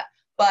like that.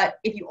 But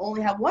if you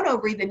only have 1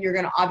 ovary, then you're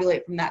going to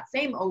ovulate from that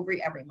same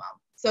ovary every month.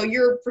 So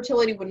your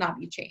fertility would not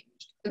be changed.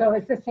 So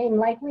it's the same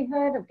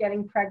likelihood of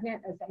getting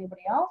pregnant as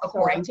anybody else?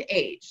 According to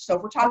age. So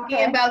if we're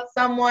talking about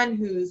someone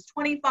who's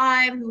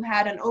 25, who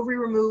had an ovary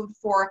removed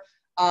for,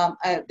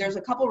 there's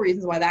a couple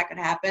reasons why that could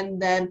happen,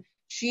 then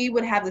she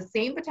would have the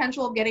same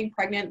potential of getting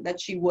pregnant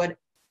that she would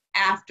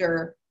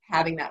after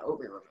having that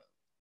ovary removed.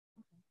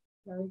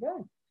 Very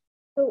good.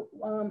 So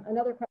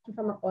another question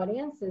from our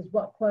audience is,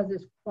 what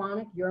causes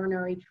chronic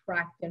urinary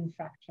tract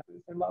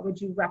infections, and what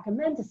would you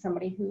recommend to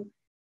somebody who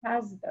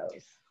has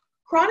those?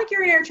 Chronic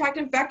urinary tract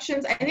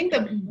infections, I think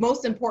the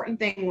most important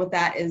thing with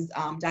that is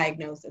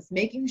diagnosis,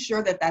 making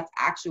sure that that's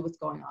actually what's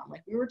going on.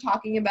 Like we were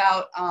talking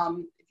about,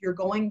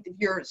 if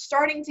you're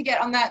starting to get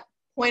on that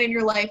point in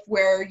your life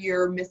where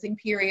you're missing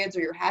periods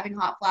or you're having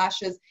hot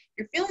flashes,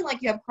 you're feeling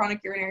like you have chronic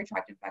urinary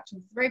tract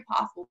infections, it's very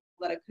possible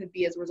that it could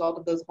be as a result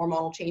of those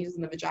hormonal changes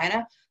in the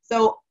vagina.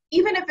 So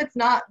even if that's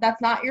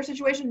not your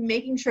situation,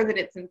 making sure that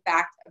it's in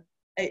fact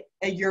a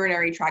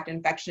urinary tract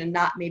infection,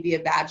 not maybe a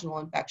vaginal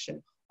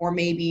infection, or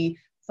maybe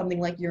something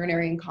like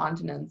urinary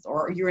incontinence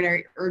or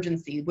urinary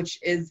urgency, which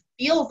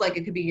feels like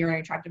it could be a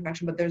urinary tract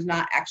infection, but there's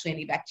not actually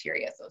any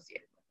bacteria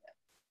associated with it.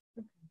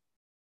 Okay.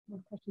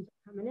 More questions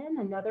are coming in.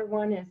 Another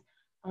one is,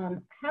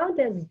 how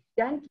does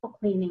dental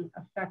cleaning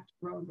affect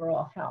your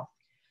overall health?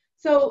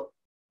 So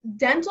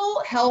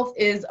dental health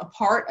is a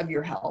part of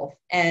your health,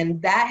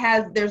 and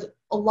there's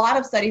a lot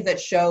of studies that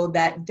show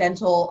that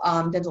dental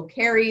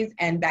caries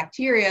and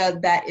bacteria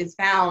that is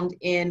found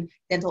in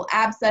dental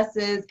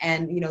abscesses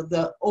and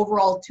the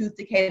overall tooth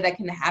decay that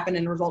can happen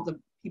in result of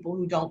people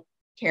who don't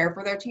care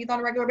for their teeth on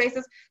a regular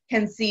basis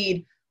can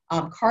seed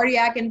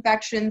cardiac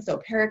infections, so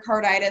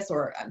pericarditis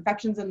or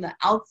infections in the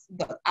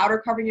outer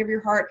covering of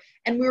your heart.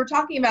 And we were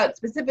talking about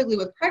specifically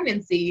with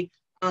pregnancy,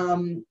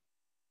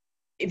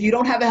 if you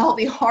don't have a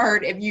healthy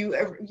heart, if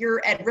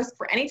you're at risk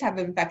for any type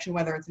of infection,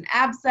 whether it's an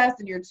abscess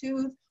in your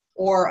tooth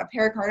or a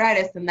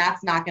pericarditis, then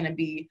that's not going to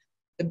be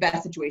the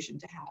best situation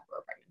to have for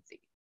a pregnancy.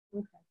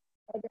 Okay.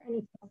 Are there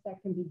any tests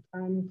that can be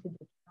done to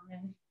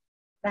determine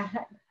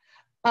that?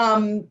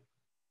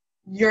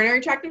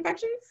 Urinary tract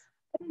infections?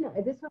 I don't know.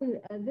 This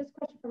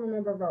question from a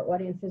member of our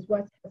audience is,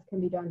 what tests can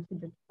be done to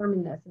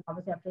determine this? And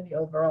obviously after the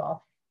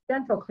overall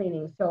dental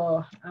cleaning.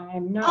 So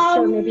I'm not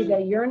sure, maybe the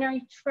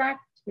urinary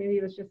tract, maybe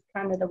it was just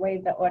kind of the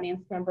way the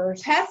audience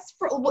members. Tests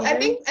for, well, I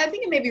think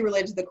it may be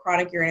related to the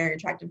chronic urinary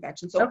tract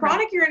infection. So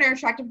chronic urinary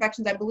tract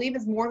infections, I believe,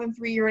 is more than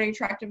 3 urinary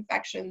tract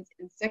infections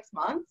in 6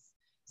 months.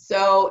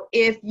 So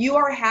if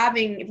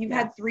you've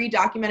had 3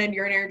 documented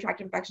urinary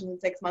tract infections in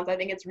 6 months, I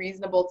think it's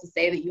reasonable to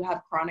say that you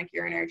have chronic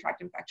urinary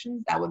tract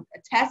infections. That would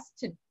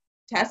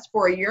test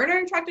for a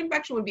urinary tract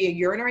infection would be a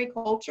urinary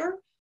culture,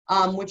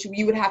 which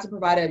you would have to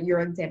provide a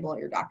urine sample at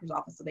your doctor's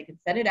office so they can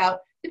send it out.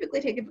 Typically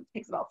it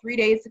takes about 3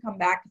 days to come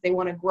back because they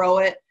want to grow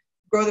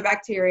the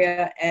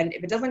bacteria. And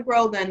if it doesn't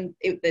grow, then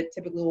it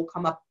typically will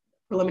come up,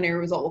 preliminary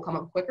result will come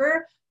up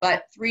quicker,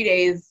 but 3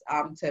 days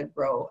to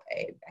grow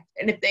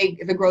and if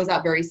it grows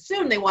out very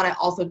soon, they want to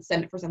also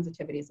send it for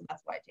sensitivity. So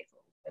that's why it takes a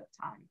little bit of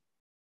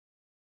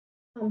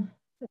time.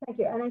 So thank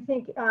you. And I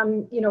think,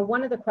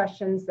 one of the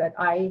questions that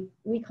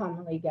we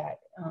commonly get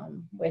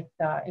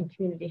in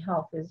community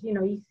health is,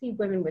 you see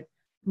women with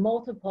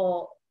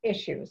multiple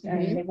issues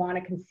and they want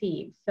to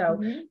conceive.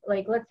 So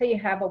like, let's say you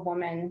have a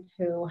woman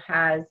who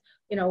has,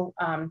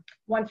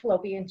 one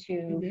fallopian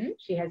tube,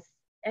 she has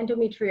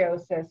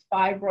endometriosis,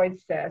 fibroid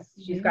cysts,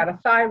 she's got a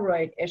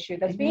thyroid issue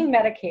that's being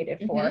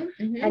medicated for,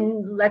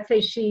 and let's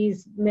say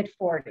she's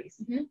mid-40s.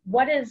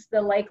 What is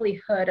the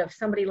likelihood of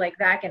somebody like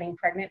that getting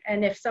pregnant?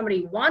 And if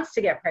somebody wants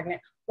to get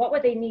pregnant, what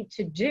would they need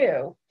to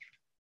do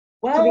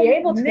to be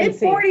able to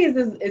mid-40s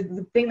is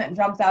the thing that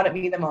jumps out at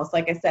me the most.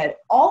 Like I said,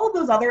 all of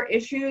those other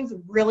issues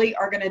really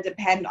are going to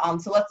depend on,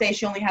 so let's say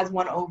she only has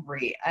 1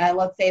 ovary,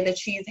 let's say that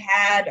she's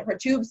had her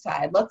tubes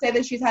tied, let's say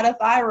that she's had a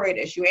thyroid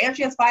issue and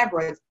she has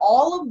fibroids.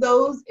 All of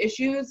those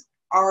issues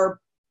are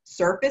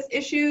surface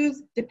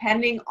issues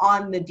depending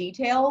on the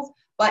details,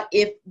 but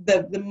if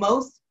the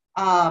most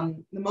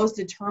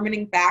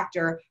determining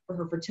factor for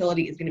her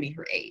fertility is going to be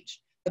her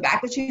age. The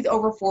fact that she's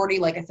over 40,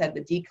 like I said,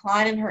 the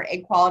decline in her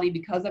egg quality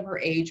because of her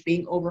age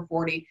being over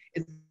 40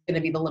 is going to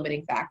be the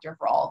limiting factor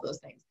for all of those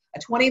things. A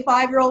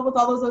 25-year-old with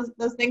all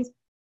those things,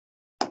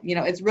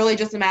 it's really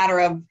just a matter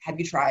of, have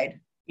you tried?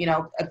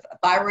 A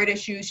thyroid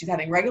issue, she's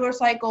having regular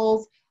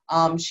cycles.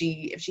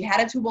 If she had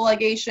a tubal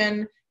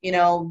ligation,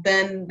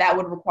 then that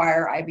would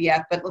require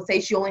IVF. But let's say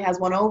she only has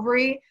 1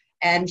 ovary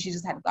and she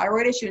just had a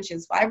thyroid issue and she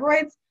has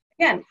fibroids.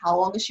 Again, how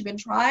long has she been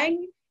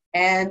trying?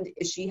 And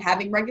is she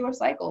having regular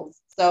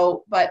cycles?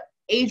 So, but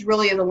age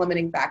really is a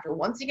limiting factor.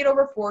 Once you get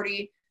over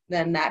 40,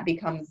 then that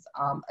becomes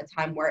a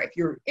time where if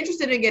you're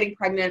interested in getting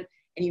pregnant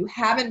and you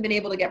haven't been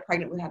able to get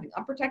pregnant with having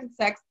unprotected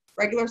sex,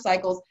 regular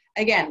cycles,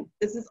 again,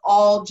 this is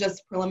all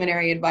just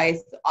preliminary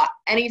advice.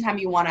 Anytime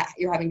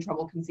you're having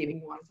trouble conceiving,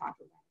 you want to talk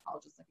to a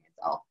gynecologist like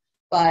myself.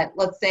 But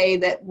let's say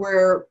that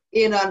we're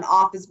in an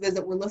office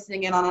visit, we're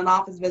listening in on an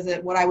office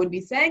visit. What I would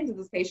be saying to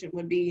this patient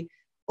would be,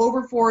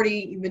 over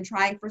 40, you've been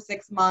trying for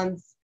 6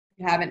 months,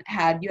 you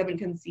haven't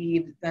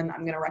conceived, then I'm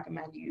going to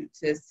recommend you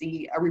to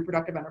see a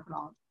reproductive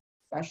endocrinologist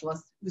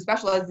specialist who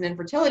specializes in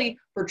fertility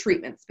for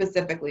treatment,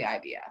 specifically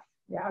IVF.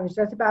 Yeah, I was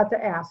just about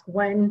to ask,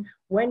 when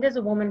does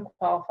a woman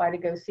qualify to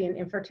go see an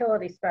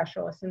infertility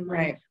specialist, and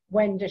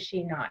when does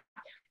she not?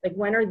 like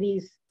when are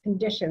these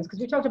conditions, because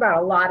we talked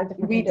about a lot of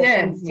different We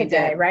conditions did.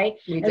 today, right?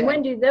 We And did.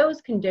 when do those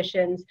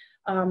conditions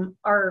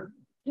are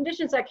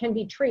conditions that can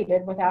be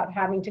treated without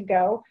having to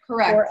go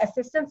Correct. for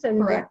assistance, and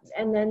Correct.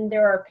 and then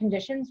there are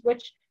conditions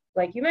which,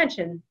 like you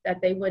mentioned, that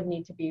they would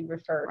need to be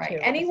referred Right.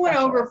 to. Anyone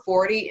over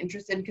 40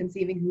 interested in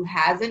conceiving who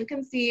hasn't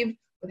conceived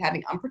with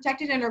having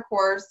unprotected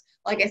intercourse,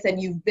 like I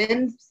said, you've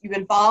been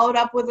followed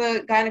up with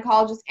a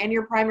gynecologist and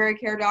your primary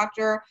care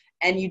doctor,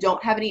 and you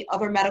don't have any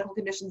other medical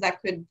conditions that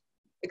could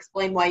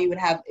explain why you would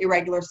have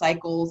irregular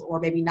cycles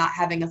or maybe not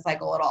having a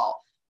cycle at all.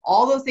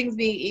 All those things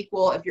being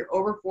equal, if you're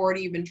over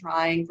 40, you've been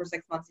trying for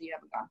 6 months and you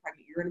haven't gotten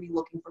pregnant, you're going to be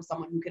looking for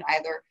someone who can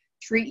either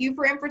treat you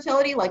for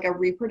infertility, like a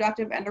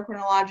reproductive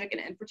endocrinologic and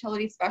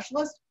infertility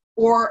specialist,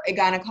 or a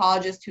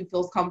gynecologist who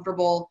feels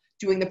comfortable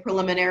doing the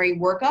preliminary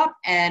workup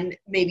and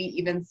maybe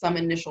even some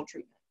initial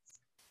treatments.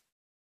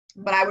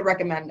 But I would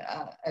recommend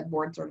a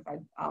board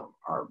certified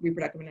or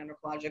reproductive and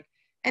endocrinologic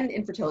and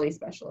infertility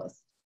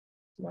specialist.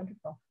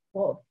 Wonderful.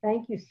 Well,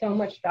 thank you so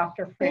much,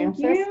 Dr.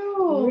 Francis. Thank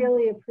you.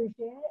 Really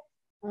appreciate it.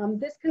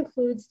 This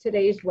concludes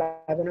today's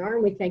webinar,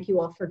 and we thank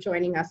you all for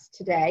joining us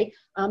today.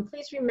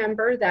 Please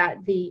remember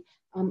that the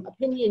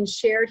opinions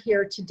shared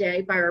here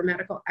today by our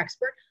medical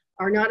expert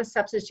are not a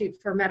substitute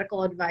for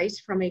medical advice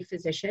from a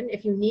physician.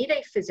 If you need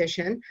a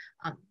physician,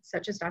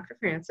 such as Dr.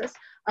 Francis,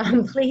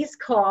 please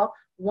call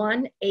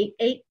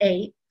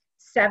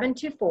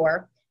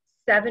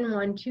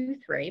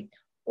 1-888-724-7123.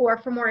 Or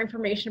for more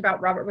information about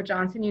Robert Wood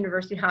Johnson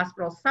University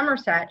Hospital,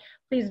 Somerset,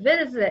 please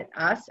visit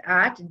us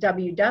at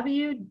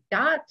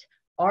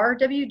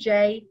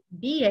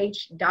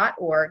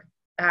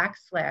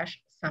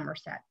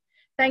www.rwjbh.org/Somerset.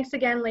 Thanks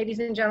again, ladies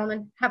and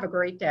gentlemen. Have a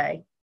great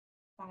day.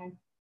 Bye.